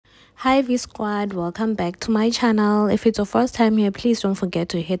Hi V Squad, welcome back to my channel. If it's your first time here, please don't forget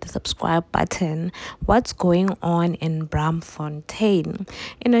to hit the subscribe button. What's going on in Braamfontein?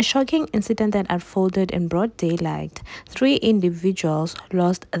 In a shocking incident that unfolded in broad daylight, 3 individuals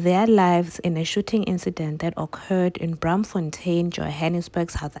lost their lives in a shooting incident that occurred in Braamfontein, Johannesburg,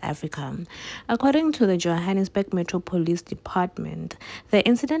 South Africa. According to the Johannesburg Metro Police Department, the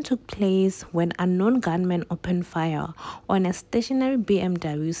incident took place when unknown gunmen opened fire on a stationary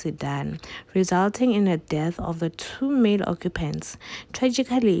BMW sedan, resulting in the death of the 2 male occupants.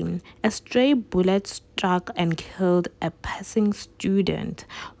 Tragically, a stray bullet struck and killed a passing student,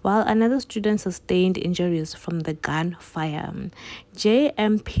 while another student sustained injuries from the gunfire.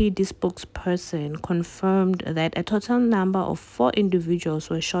 JMPD spokesperson confirmed that a total number of 4 individuals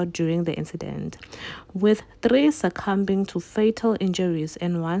were shot during the incident, with 3 succumbing to fatal injuries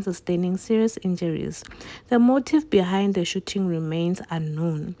and 1 sustaining serious injuries. The motive behind the shooting remains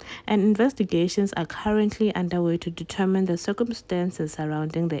unknown, and investigations are currently underway to determine the circumstances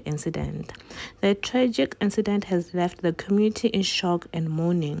surrounding the incident. The tragic incident has left the community in shock and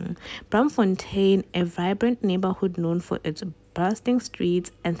mourning. Braamfontein, a vibrant neighborhood known for its bustling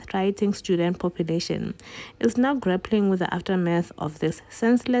streets and thriving student population, is now grappling with the aftermath of this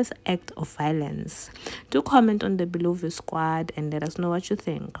senseless act of violence. Do comment on the below the squad and let us know what you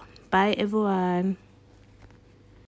think. Bye everyone.